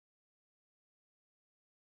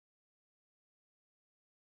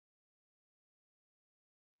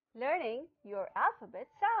Learning your alphabet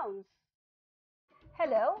sounds.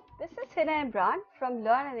 Hello, this is Hina Imran from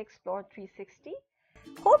Learn and Explore 360.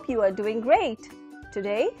 Hope you are doing great.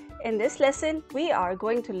 Today, in this lesson, we are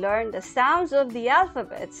going to learn the sounds of the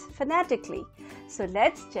alphabets phonetically. So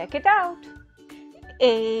let's check it out.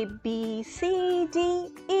 A, B, C, D,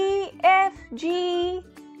 E, F, G,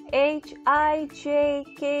 H, I, J,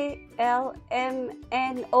 K, L, M,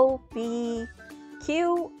 N, O, P,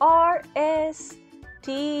 Q, R, S,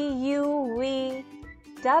 T, U, V,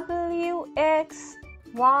 W, X,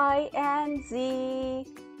 Y, and Z.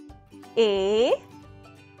 A.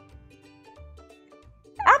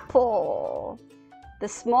 Apple. The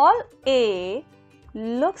small a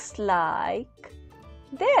looks like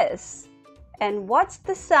this. And what's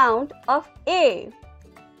the sound of a?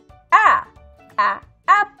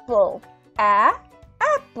 Apple.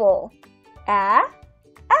 Apple.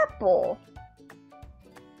 Apple.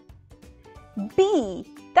 B.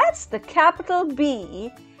 That's the capital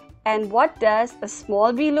B. And what does a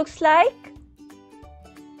small b looks like?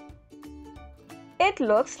 It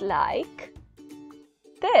looks like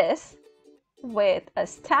this, with a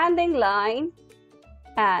standing line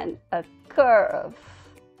and a curve.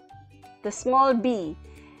 The small b.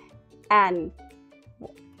 And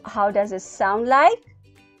how does it sound like?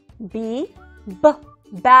 B,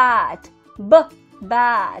 bat, bat,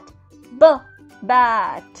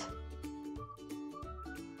 bat.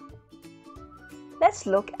 Let's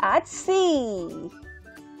look at C.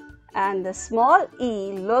 And the small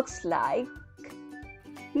e looks like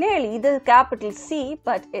nearly the capital C,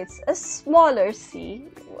 but it's a smaller c,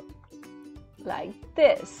 like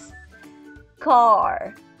this.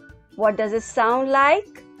 Car. What does it sound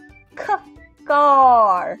like? Car.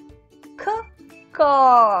 Car.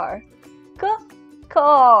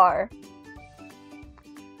 Car.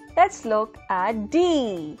 Let's look at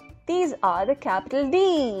D. These are the capital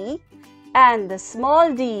D. And the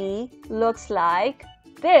small d looks like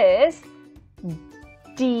this.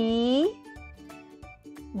 D,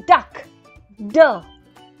 duck. Duck.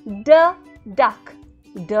 Duck.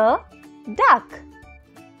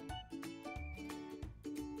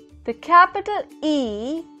 The capital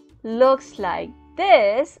E looks like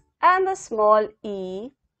this, and the small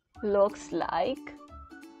e looks like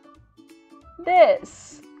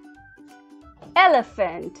this.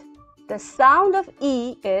 Elephant. The sound of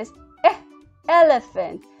E is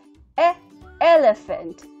elephant,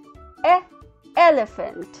 elephant,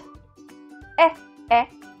 elephant,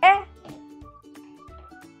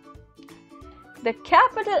 The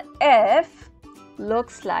capital F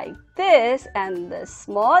looks like this, and the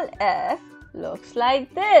small f looks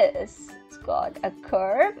like this. It's got a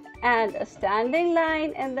curve and a standing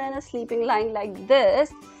line and then a sleeping line like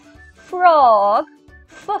this. Frog,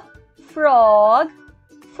 frog, frog,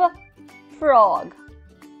 frog.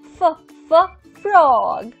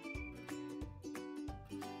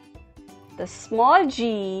 The small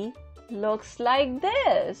g looks like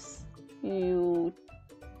this. You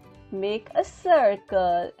make a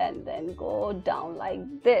circle and then go down like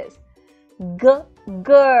this. Girl,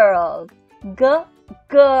 girl,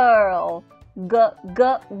 girl,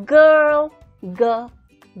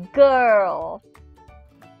 girl.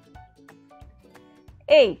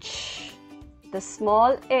 H. The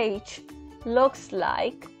small h looks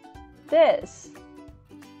like this.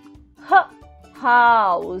 House,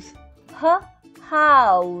 house,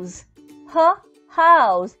 house,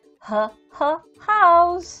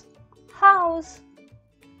 house, house.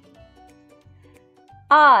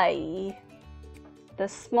 I. The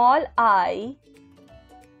small I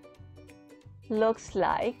looks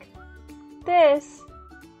like this.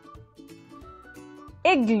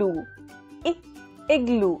 Igloo,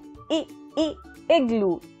 igloo,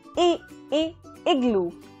 igloo,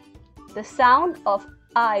 igloo. The sound of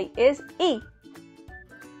I is E.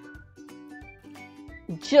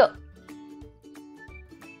 Jug,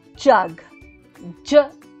 jug,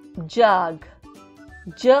 jug,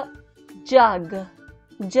 jug, jug,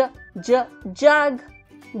 jug,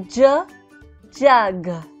 jug.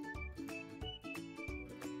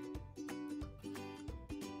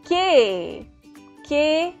 K.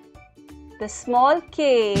 The small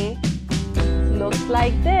k looks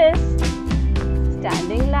like this.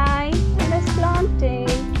 Standing line and a slanting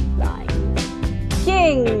line.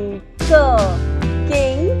 King, king,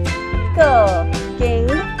 king,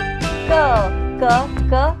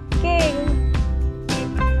 king.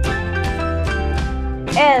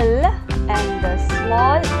 L, and the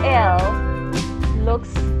small l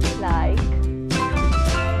looks like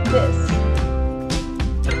this.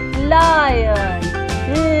 Lion,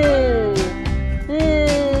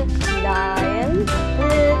 lion,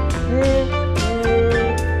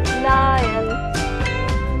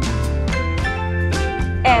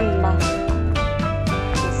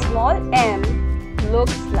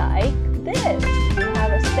 this. You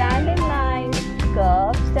have a standing line,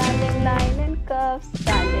 curve, standing line, and curve,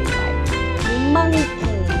 standing line.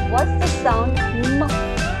 Monkey. What's the sound?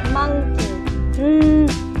 Monkey.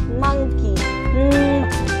 Monkey.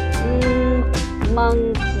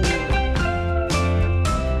 Monkey.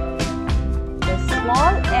 The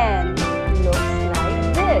small n looks like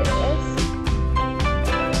this.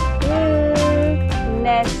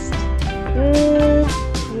 Nest.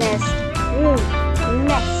 Nest.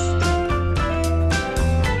 Nest.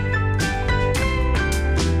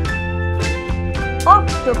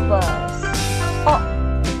 Octopus.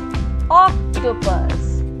 Octopus.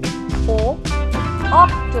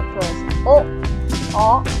 Octopus.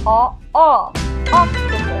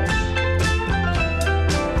 Octopus.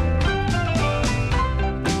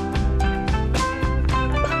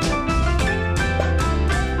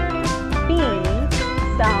 P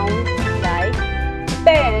sounds like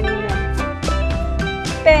pen.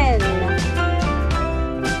 Pen.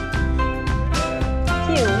 Q.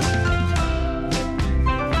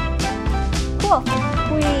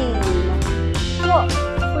 Queen.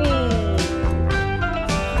 Queen.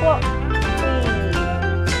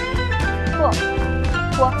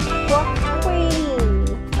 Queen.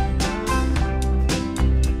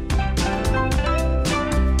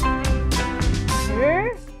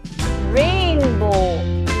 Rainbow.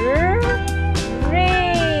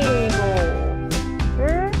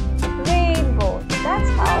 Rainbow. That's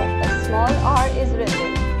how a small r is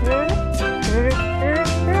written.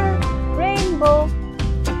 Rainbow.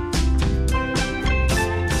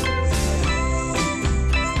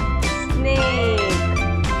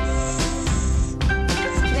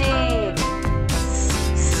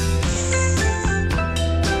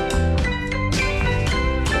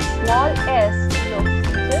 Small s looks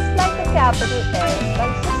just like a capital S,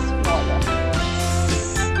 but just smaller.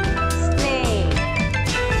 Snake.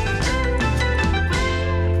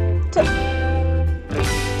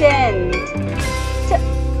 Tent.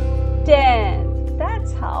 Tent.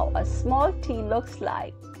 That's how a small t looks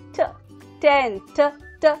like. Tent.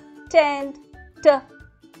 Tent.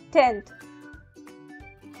 Tent.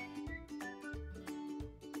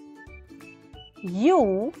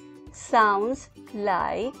 U sounds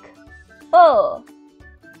like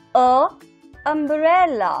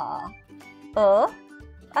umbrella.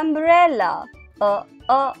 Umbrella.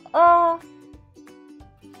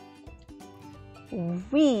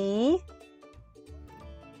 V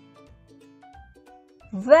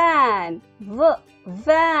van.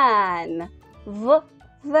 Van.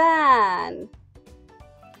 Van.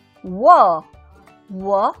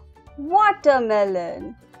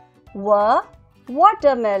 Watermelon.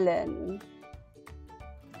 Watermelon.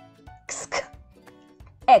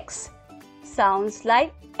 X sounds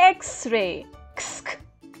like X-ray.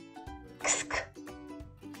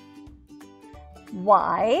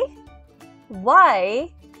 Y.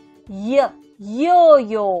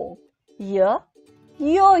 Yo-yo.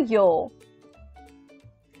 Yo-yo.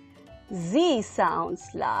 Z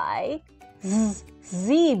sounds like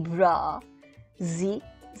zebra.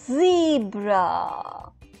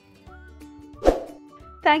 Zebra.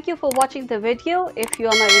 Thank you for watching the video. If you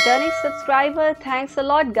are my returning subscriber, thanks a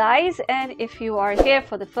lot guys. And if you are here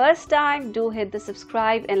for the first time, do hit the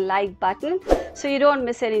subscribe and like button so you don't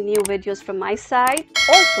miss any new videos from my side.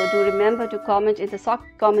 Also, do remember to comment in the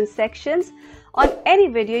comment sections on any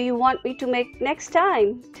video you want me to make next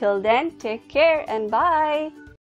time. Till then, take care and bye.